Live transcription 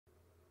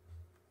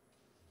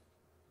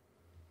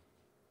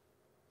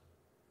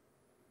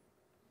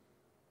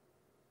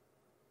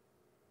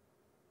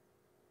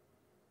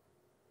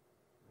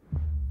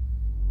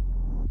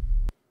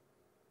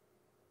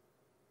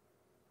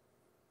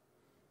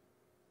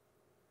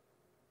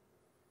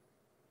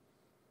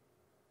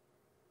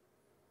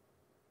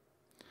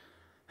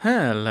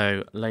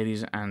Hello,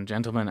 ladies and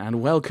gentlemen,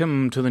 and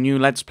welcome to the new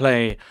Let's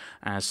Play,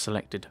 as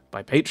selected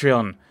by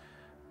Patreon,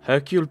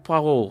 Hercule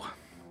Poirot,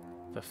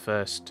 the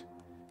first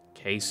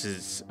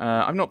cases.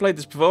 I've not played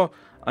this before.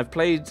 I've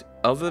played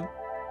other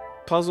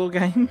puzzle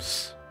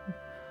games.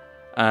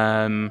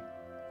 Some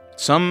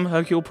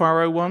Hercule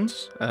Poirot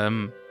ones.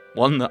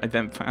 One that I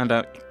then found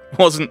out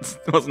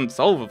wasn't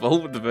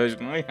solvable with the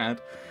version I had,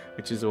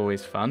 which is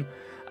always fun.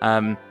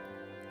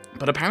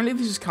 But apparently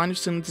this is kind of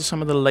similar to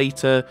some of the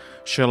later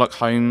Sherlock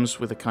Holmes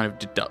with a kind of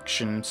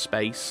deduction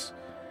space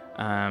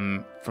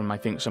from, I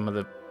think, some of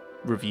the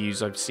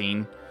reviews I've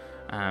seen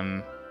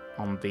on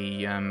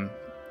the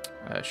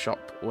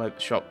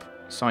shop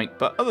site.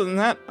 But other than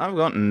that, I've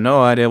got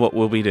no idea what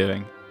we'll be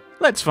doing.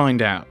 Let's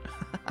find out.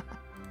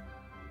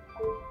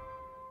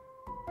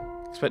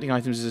 Expecting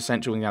items is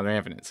essential in gathering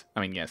evidence.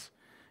 I mean, yes.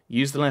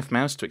 Use the left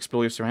mouse to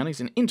explore your surroundings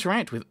and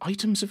interact with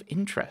items of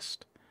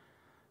interest.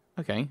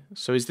 Okay,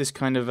 so is this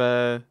kind of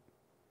a...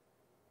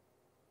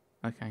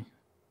 Okay.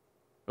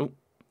 Oh,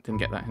 didn't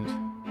get that hint.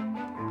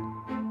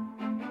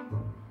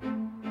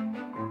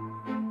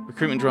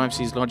 Recruitment drive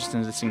sees largest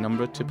enlisting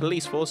number to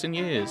police force in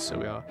years. So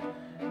we are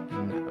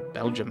in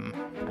Belgium,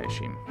 I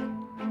assume.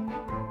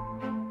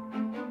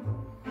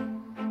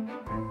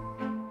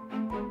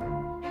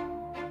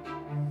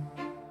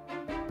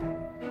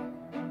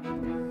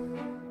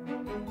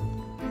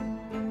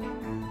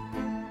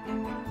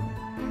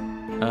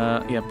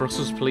 Yeah,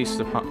 Brussels Police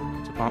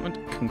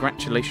Department.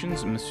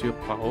 Congratulations, Monsieur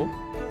Poirot.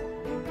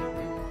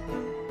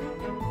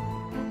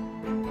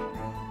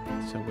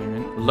 So we're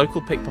in. Local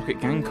pickpocket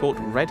gang caught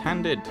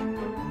red-handed.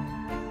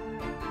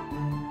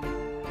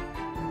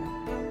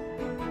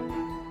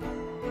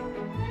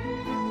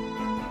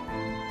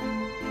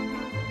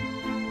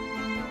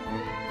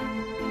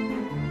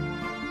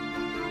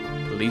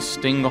 Police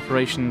sting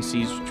operation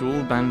sees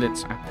jewel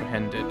bandits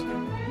apprehended.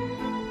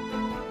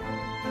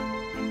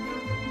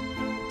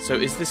 So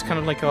is this kind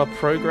of like our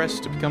progress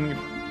to becoming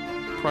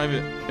a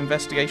private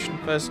investigation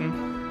person?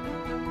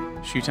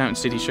 Shootout in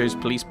city shows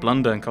police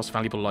blunder and costs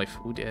valuable life.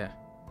 Oh dear.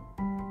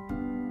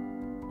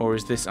 Or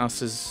is this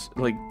us as,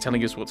 like,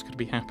 telling us what's going to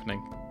be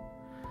happening?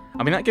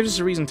 I mean, that gives us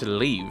a reason to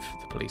leave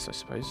the police, I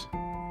suppose.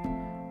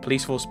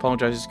 Police force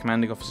apologises.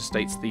 Commanding officer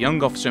states the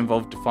young officer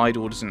involved defied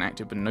orders and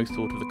acted with no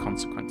thought of the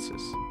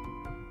consequences.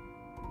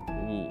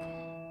 Ooh.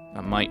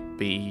 That might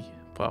be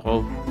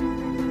Poirot.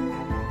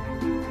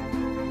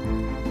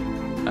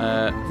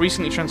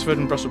 Recently transferred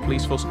from Brussels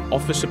Police Force,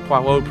 Officer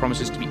Poirot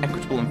promises to be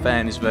equitable and fair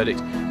in his verdict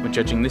when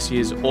judging this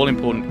year's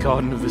all-important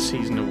Garden of the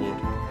Season award.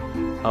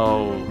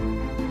 Oh,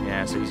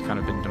 yeah, so he's kind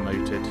of been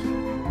demoted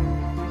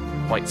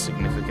quite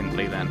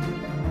significantly then.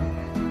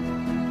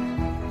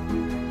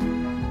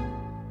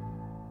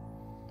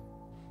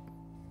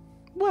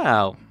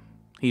 Well,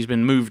 he's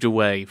been moved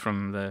away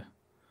from the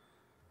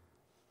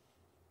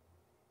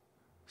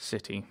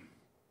city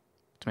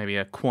to maybe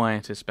a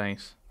quieter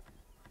space.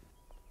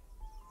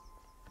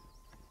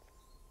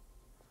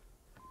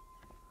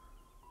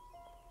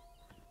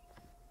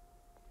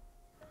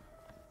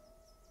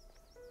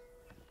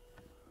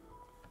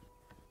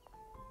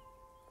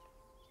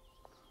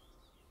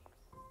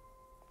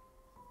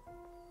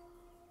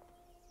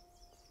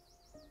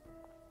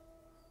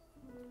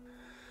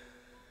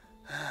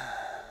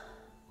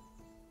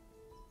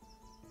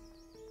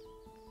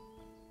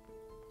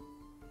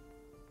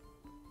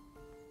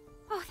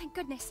 Oh, thank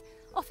goodness.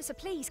 Officer,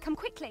 please, come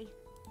quickly.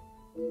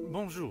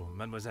 Bonjour,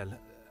 mademoiselle.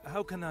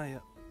 How can I...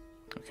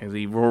 Okay,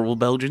 the rural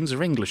Belgians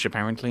are English,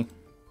 apparently.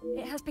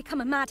 It has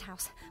become a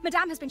madhouse.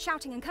 Madame has been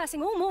shouting and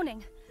cursing all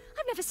morning.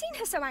 I've never seen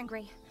her so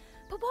angry.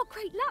 But what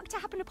great luck to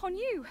happen upon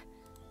you.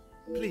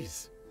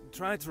 Please,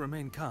 try to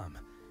remain calm.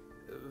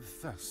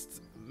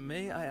 First,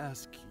 may I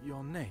ask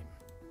your name?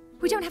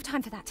 We don't have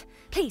time for that.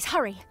 Please,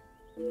 hurry.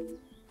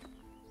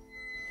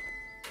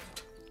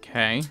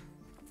 Okay.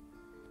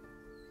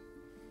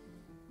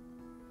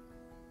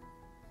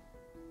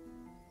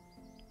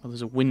 Well,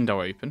 there's a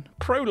window open.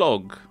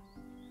 Prologue.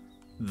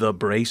 The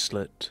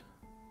bracelet.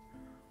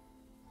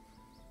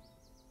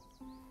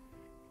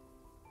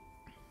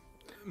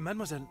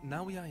 Mademoiselle,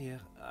 now we are here,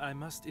 I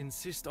must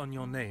insist on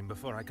your name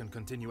before I can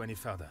continue any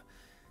further.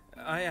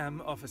 I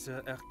am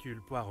Officer Hercule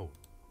Poirot.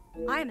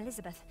 I am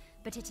Elizabeth,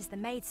 but it is the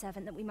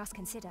maidservant that we must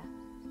consider.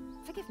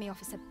 Forgive me,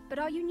 officer, but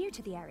are you new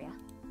to the area?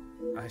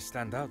 I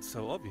stand out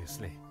so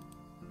obviously.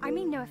 I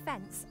mean no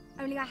offense,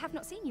 only I have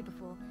not seen you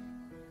before.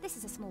 This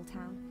is a small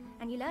town,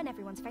 and you learn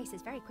everyone's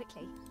faces very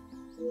quickly.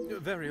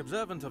 Very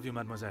observant of you,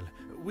 mademoiselle.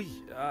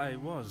 I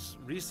was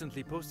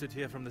recently posted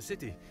here from the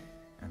city,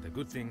 and a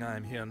good thing I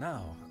am here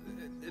now.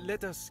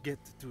 Let us get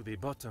to the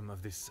bottom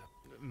of this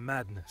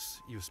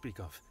madness you speak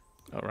of.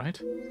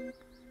 Alright.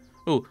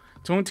 Oh,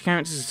 talking to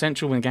characters is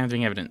essential when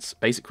gathering evidence.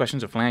 Basic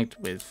questions are flagged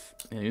with,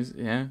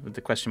 with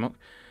the question mark.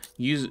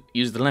 Use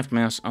the left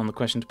mouse on the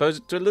question to pose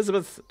it to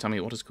Elizabeth. Tell me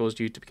what has caused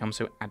you to become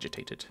so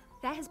agitated.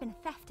 There has been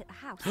a theft at the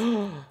house.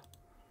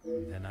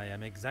 Then I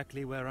am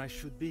exactly where I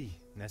should be,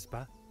 n'est-ce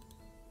pas?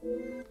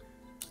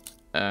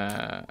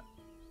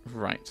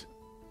 Right.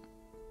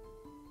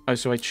 Oh,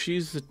 so I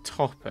choose the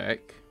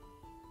topic.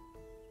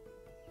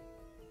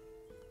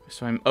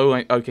 So I'm... Oh,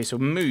 okay, so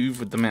move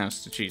with the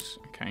mouse to choose.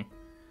 Okay.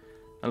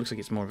 That looks like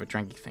it's more of a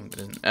draggy thing, but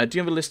isn't. Do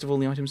you have a list of all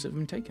the items that have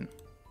been taken?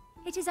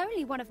 It is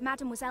only one of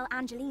Mademoiselle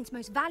Angeline's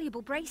most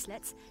valuable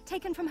bracelets,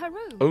 taken from her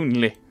room.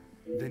 Only.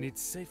 Then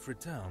its safe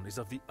return is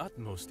of the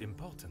utmost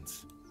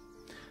importance.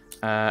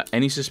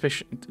 Any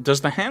suspicion?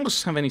 Does the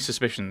house have any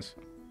suspicions?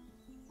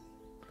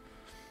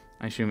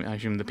 I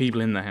assume the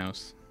people in the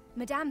house.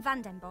 Madame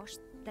Van den Bosch,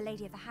 the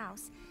lady of the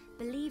house,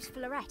 believes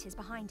Fleurette is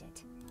behind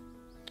it.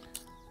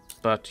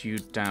 But you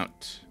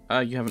doubt...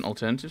 you have an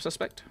alternative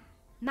suspect?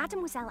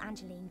 Mademoiselle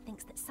Angeline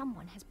thinks that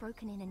someone has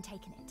broken in and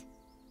taken it.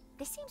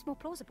 This seems more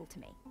plausible to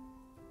me.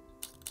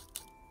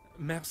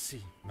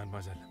 Merci,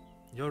 mademoiselle.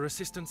 Your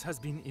assistance has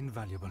been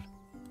invaluable.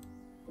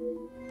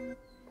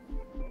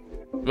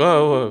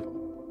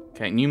 Whoa.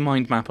 Okay, new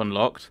mind map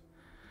unlocked.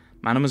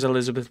 Mademoiselle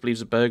Elizabeth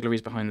believes a burglary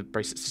is behind the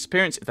bracelet's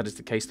disappearance. If that is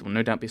the case, there will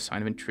no doubt be a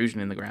sign of intrusion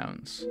in the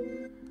grounds.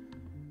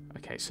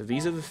 Okay, so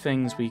these are the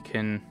things we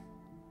can...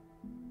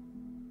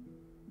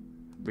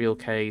 Real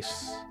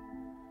case.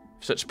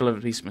 Such a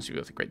beloved piece must be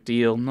worth a great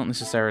deal. Not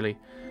necessarily.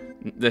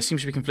 There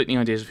seems to be conflicting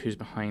ideas of who's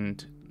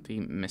behind the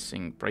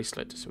missing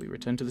bracelet. So we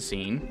return to the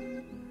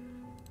scene.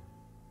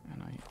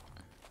 And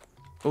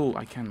Oh,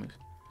 I can move.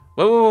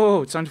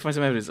 Whoa. It's time to find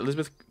some evidence.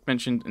 Elizabeth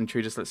mentioned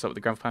intruders. Let's start with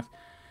the gravel path.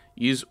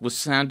 Was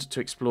sad to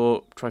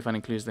explore. Try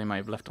finding clues they may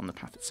have left on the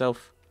path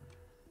itself.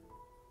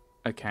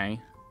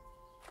 Okay.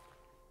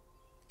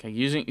 Okay,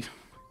 using...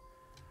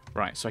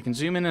 Right, so I can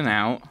zoom in and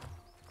out.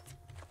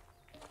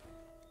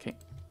 Okay.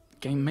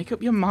 Game, make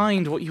up your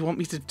mind what you want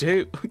me to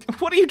do.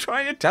 What are you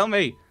trying to tell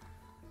me?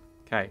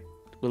 Okay.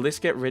 Will this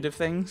get rid of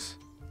things?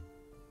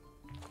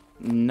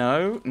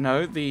 No,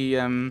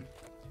 the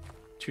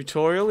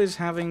tutorial is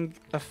having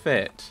a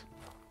fit.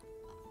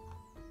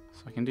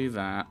 So I can do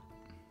that.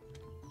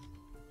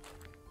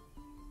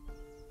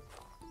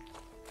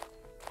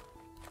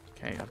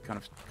 Okay, I've kind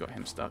of got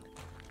him stuck.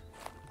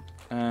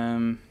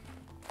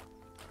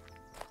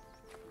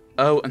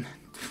 Oh, and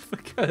the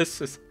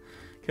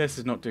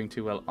cursor's not doing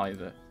too well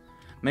either.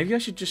 Maybe I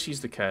should just use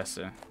the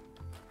cursor.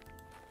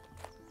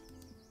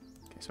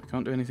 Okay, so I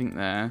can't do anything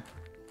there.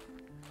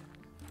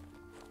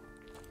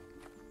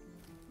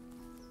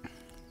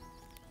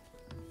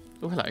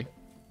 Oh, hello.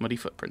 Muddy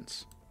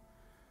footprints.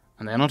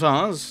 And they're not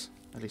ours.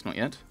 At least not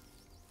yet.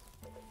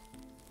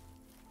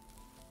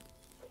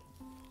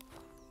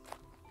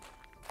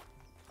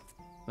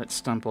 Let's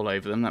stamp all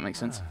over them. That makes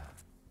sense.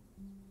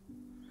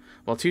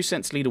 While 2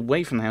 sets lead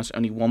away from the house,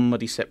 only 1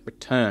 muddy set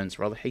returns.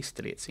 Rather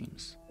hastily, it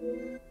seems.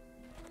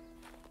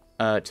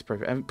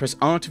 Press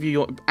R to view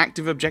your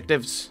active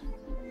objectives.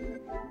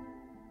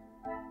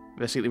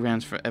 Investigate the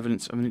rounds for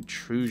evidence of an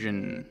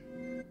intrusion.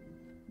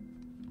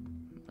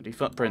 Muddy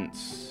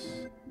footprints.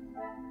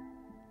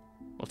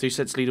 While 2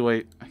 sets lead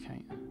away...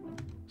 Okay.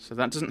 So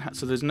that doesn't...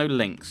 So there's no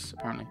links,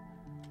 apparently.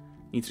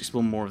 Need to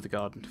explore more of the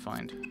garden to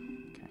find.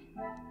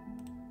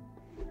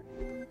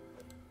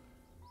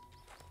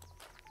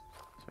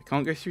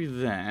 Can't go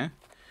through there,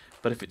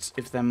 but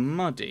if they're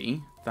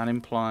muddy, that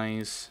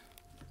implies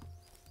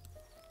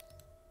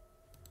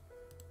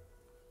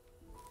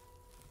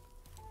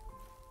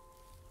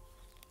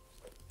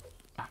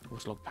it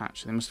was log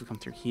patch. So they must have come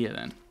through here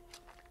then.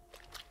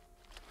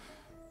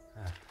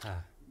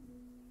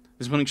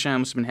 This morning's shower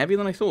must have been heavier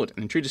than I thought.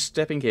 An intruder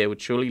stepping here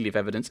would surely leave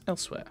evidence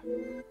elsewhere.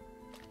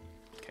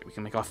 Okay, we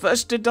can make our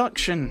first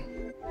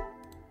deduction.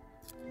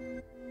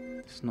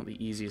 This is not the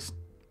easiest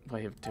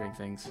way of doing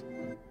things.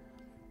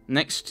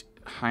 Next,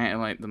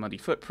 highlight the muddy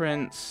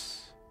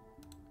footprints.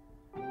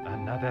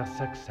 Another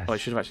success. Oh, I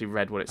should have actually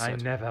read what it said.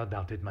 I never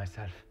doubted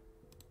myself.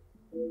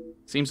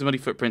 Seems the muddy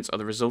footprints are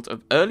the result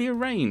of earlier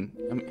rain.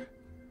 I mean,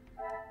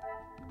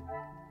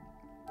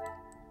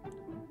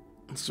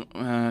 so,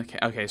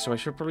 okay, so I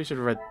probably should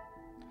have read...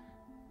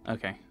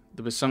 Okay,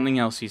 there was something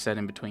else he said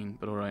in between,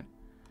 but alright.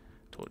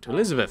 Talk to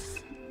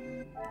Elizabeth.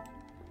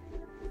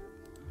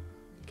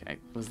 Okay,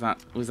 was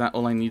that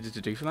all I needed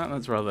to do for that?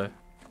 That's rather...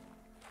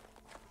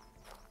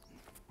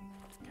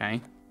 Okay.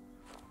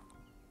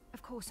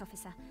 Of course,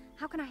 officer.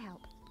 How can I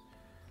help?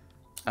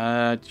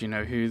 Do you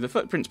know who the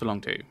footprints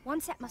belong to?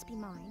 1 set must be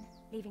mine,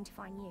 leaving to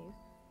find you.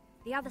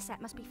 The other set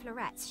must be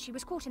Fleurette's. She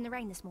was caught in the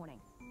rain this morning.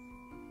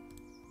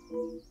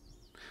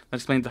 That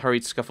explains the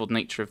hurried, scuffled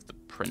nature of the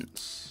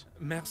prints.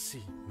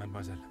 Merci,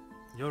 mademoiselle.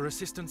 Your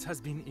assistance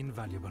has been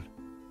invaluable.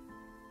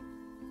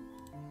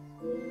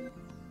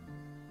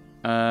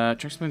 Try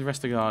to explain the rest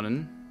of the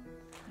garden.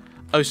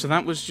 Oh, so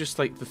that was just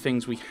like the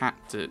things we had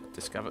to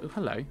discover. Oh,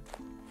 hello.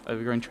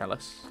 Overgrown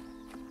trellis.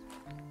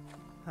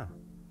 Huh.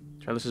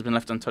 Trellis has been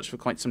left untouched for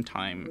quite some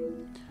time.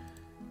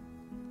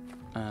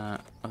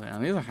 On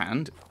the other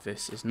hand,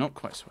 this is not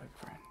quite so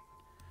overgrown.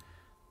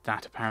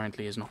 That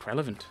apparently is not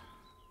relevant.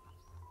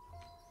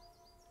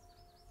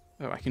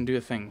 Oh, I can do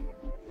a thing.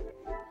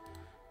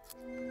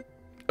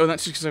 Oh,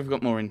 that's just because I've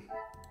got more in.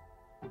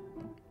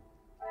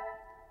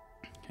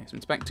 Okay, so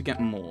it's back to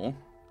get more.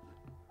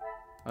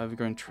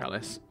 Overgrown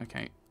trellis.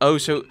 Okay. Oh,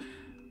 so...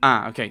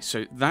 Ah, okay,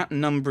 so that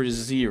number is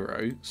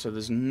 0, so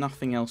there's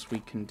nothing else we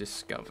can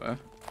discover.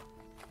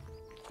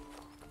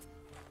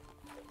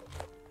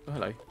 Oh,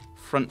 hello.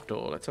 Front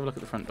door. Let's have a look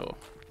at the front door.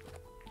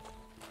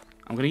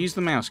 I'm going to use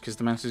the mouse because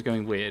the mouse is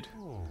going weird.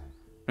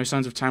 No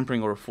signs of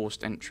tampering or a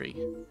forced entry.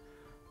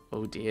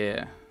 Oh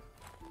dear.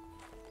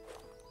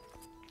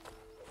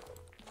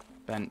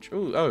 Bench.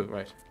 Ooh, oh,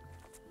 right.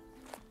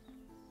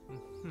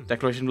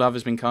 Declaration of love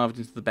has been carved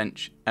into the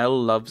bench. L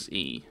loves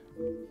E.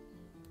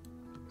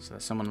 So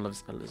someone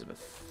loves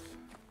Elizabeth.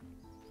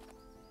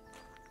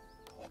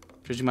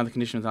 Judging by the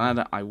condition of the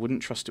ladder, I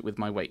wouldn't trust it with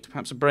my weight.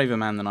 Perhaps a braver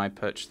man than I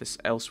perched this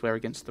elsewhere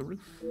against the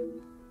roof.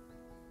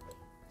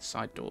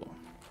 Side door.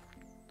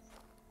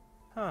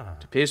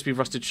 It appears to be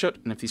rusted shut,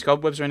 and if these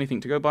cobwebs are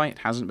anything to go by, it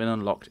hasn't been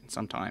unlocked in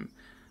some time.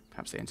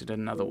 Perhaps they entered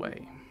another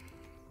way.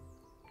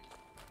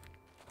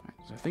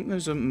 Right, so I think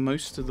those are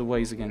most of the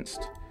ways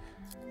against.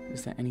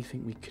 Is there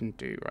anything we can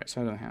do? Right,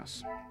 side of the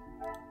house.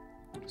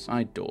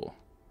 Side door.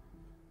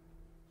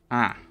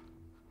 Ah.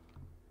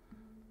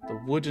 The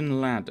wooden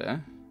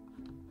ladder.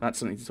 That's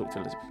something to talk to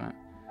Elizabeth about.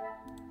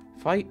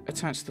 If I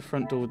attach the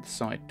front door with the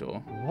side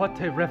door... What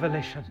a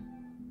revelation!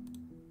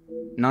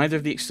 Neither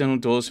of the external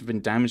doors have been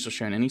damaged or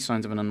shown any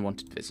signs of an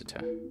unwanted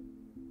visitor.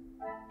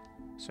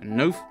 So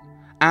no...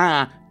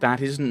 that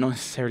isn't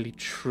necessarily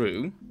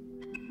true.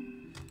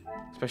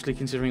 Especially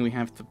considering we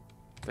have the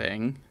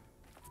thing.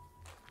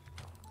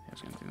 I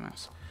was going to do the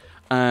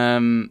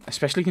mouse.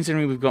 Especially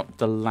considering we've got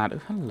the ladder.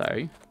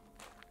 Hello.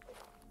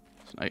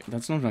 No,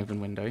 that's not an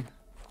open window.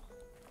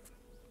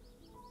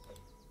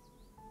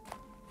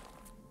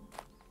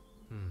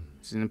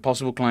 It's an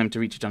impossible climb to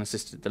reach it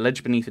unassisted. The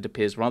ledge beneath it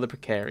appears rather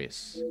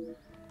precarious.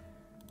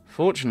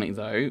 Fortunately,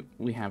 though,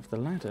 we have the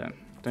ladder,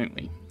 don't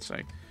we? So,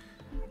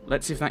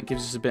 let's see if that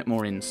gives us a bit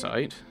more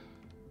insight.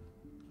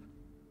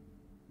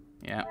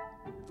 Yeah,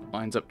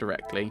 lines up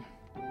directly.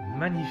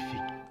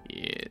 Magnifique.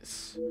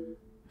 Yes.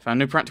 Found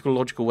no practical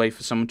logical way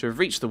for someone to have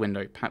reached the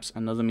window. Perhaps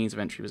another means of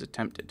entry was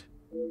attempted.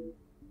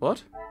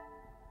 What?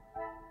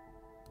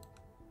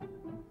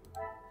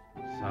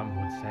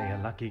 Some would say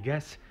a lucky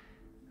guess.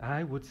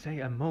 I would say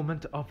a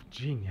moment of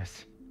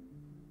genius.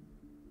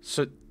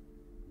 So,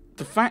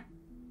 the fact...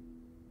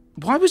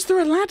 Why was there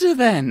a ladder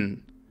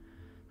then?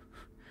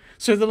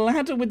 So the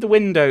ladder with the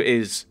window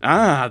is...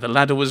 the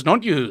ladder was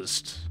not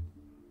used.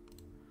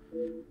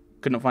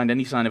 Could not find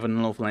any sign of an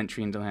unlawful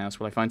entry into the house.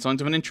 Will I find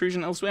signs of an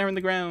intrusion elsewhere in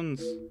the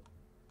grounds?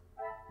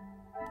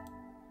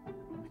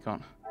 I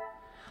can't...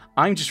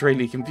 I'm just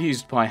really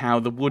confused by how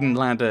the wooden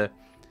ladder...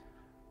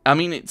 I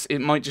mean,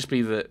 it might just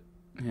be that...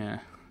 Yeah...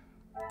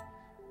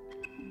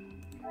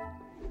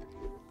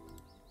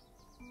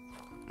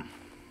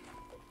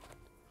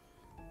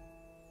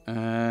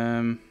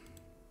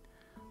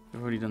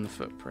 We've already done the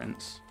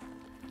footprints.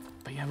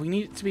 But yeah, we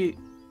need it to be...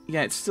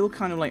 Yeah, it's still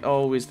kind of like,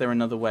 oh, is there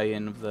another way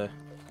in of the...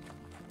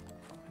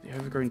 The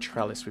overgrown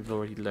trellis we've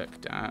already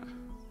looked at.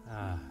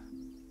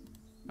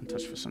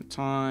 Untouched for some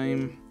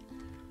time.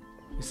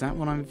 Is that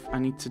what I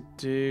need to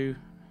do?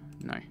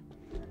 No.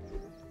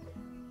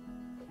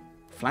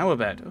 Flower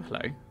bed. Oh,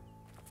 hello.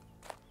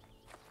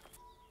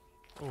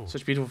 Oh.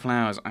 Such beautiful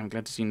flowers. I'm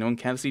glad to see no one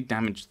carelessly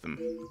damaged them.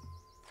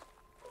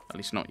 At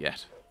least not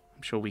yet.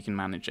 I'm sure we can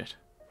manage it.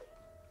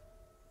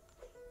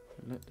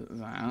 Look at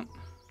that.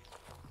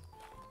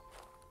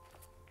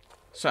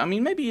 So, I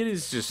mean, maybe it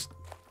is just...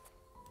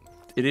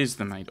 It is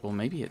the maid, or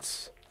maybe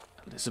it's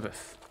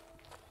Elizabeth.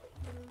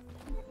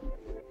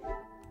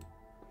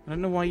 I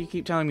don't know why you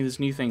keep telling me there's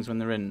new things when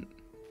they're in.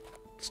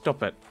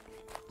 Stop it.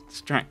 It's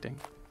distracting.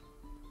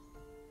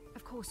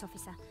 Of course,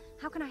 officer.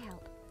 How can I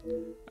help?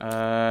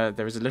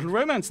 There is a little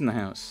romance in the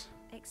house.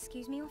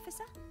 Excuse me,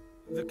 officer?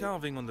 The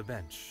carving on the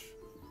bench.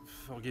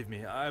 Forgive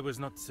me, I was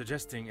not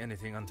suggesting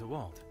anything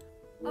untoward.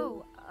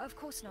 Oh, of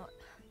course not.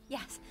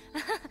 Yes.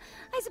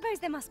 I suppose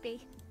there must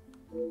be.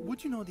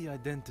 Would you know the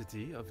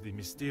identity of the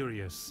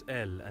mysterious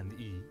L and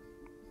E?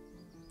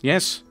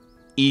 Yes,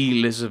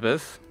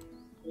 Elizabeth.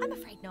 I'm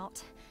afraid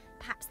not.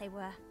 Perhaps they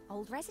were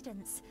old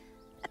residents.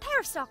 A pair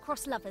of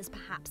star-crossed lovers,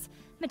 perhaps.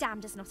 Madame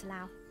does not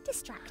allow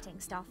distracting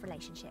staff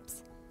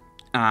relationships.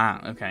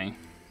 Ah, okay.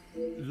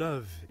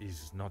 Love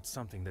is not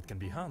something that can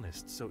be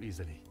harnessed so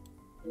easily.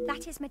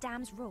 That is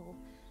Madame's rule,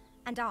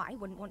 and I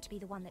wouldn't want to be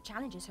the one that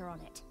challenges her on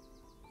it.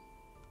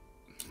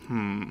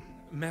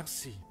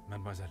 Merci,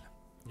 mademoiselle.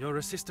 Your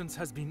assistance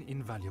has been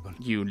invaluable.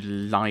 You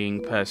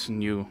lying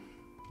person, you.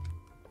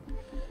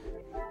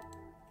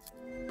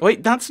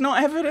 Wait, that's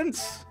not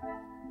evidence?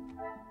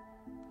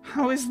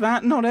 How is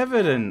that not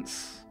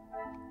evidence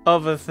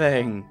of a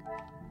thing?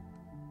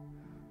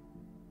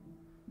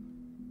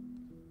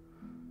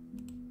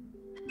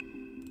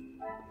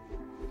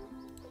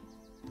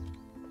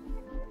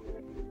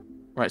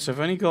 Right, so I've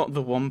only got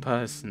the one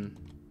person.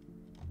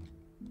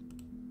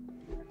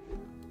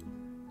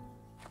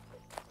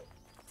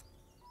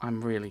 I'm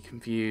really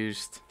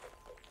confused.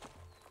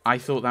 I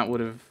thought that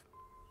would have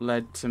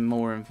led to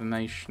more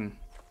information.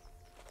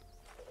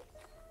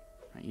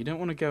 Right, you don't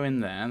want to go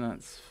in there,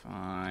 that's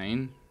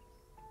fine.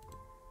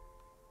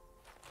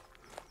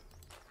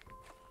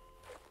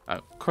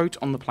 Oh, quote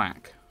on the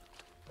plaque.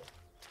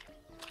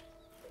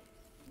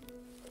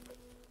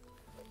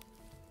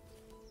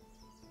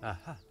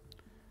 Aha.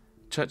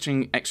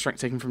 touching extract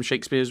taken from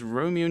Shakespeare's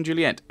Romeo and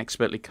Juliet,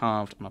 expertly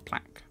carved on a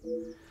plaque.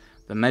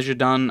 The measure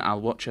done, I'll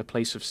watch her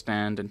place of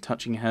stand, and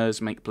touching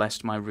hers make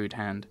blessed my rude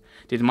hand.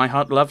 Did my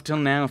heart love till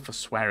now,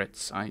 forswear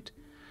its sight,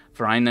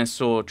 for I ne'er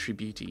saw true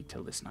beauty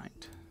till this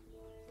night.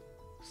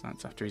 So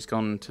that's after he's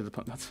gone to the...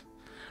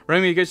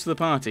 Romeo goes to the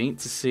party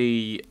to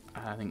see,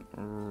 I think,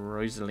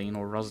 Rosaline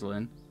or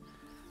Rosalind,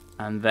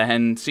 and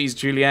then sees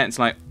Juliet. It's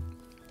like,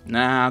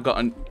 nah, I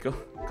got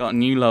a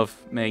new love,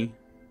 me.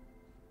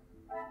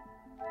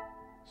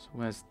 So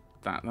where's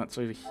that? That's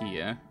over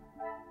here.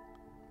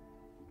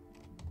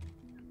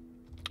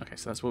 Okay,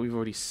 so that's what we've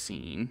already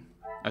seen.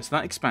 Oh, so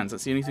that expands.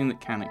 That's the only thing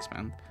that can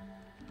expand.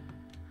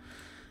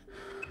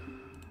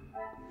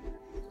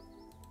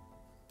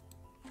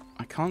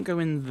 I can't go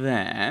in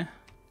there.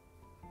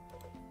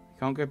 I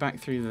can't go back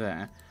through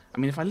there. I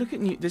mean, if I look at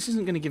new... This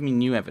isn't going to give me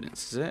new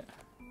evidence, is it?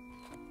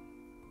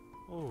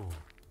 Oh.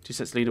 2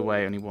 sets lead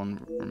away, only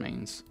one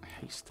remains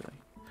hastily.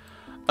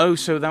 Oh,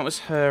 so that was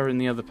her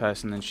and the other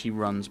person, then she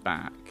runs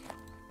back.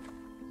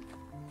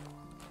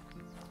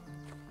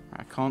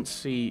 I can't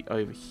see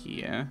over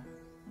here.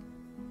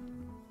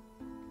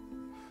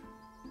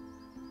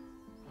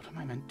 What am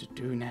I meant to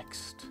do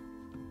next?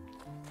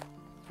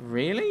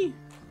 Really?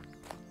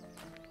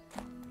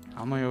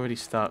 How am I already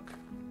stuck?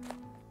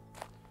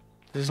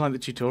 This is like the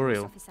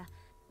tutorial.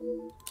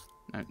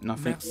 No,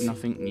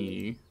 nothing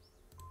new.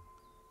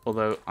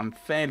 Although I'm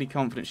fairly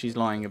confident she's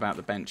lying about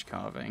the bench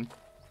carving.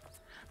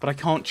 But I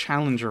can't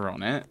challenge her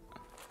on it.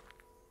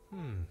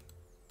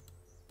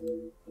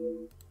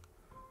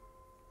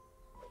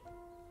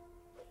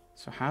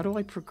 So how do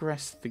I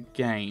progress the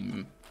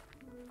game?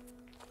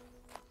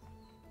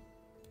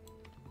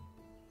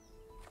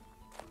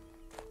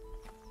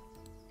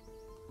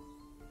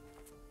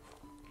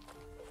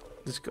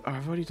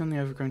 I've already done the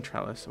overgrown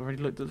trellis. I've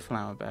already looked at the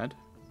flower bed.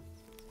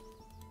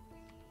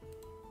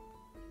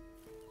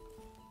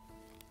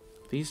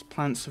 These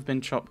plants have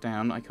been chopped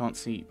down. I can't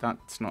see.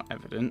 That's not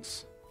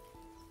evidence.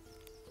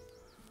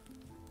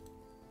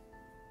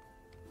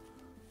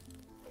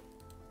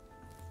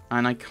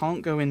 And I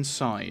can't go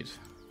inside.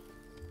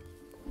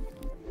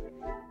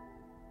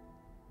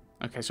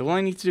 Okay, so all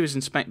I need to do is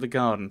inspect the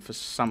garden for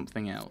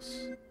something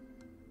else.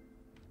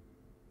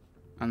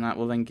 And that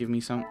will then give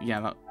me some...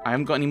 Yeah, I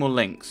haven't got any more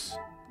links.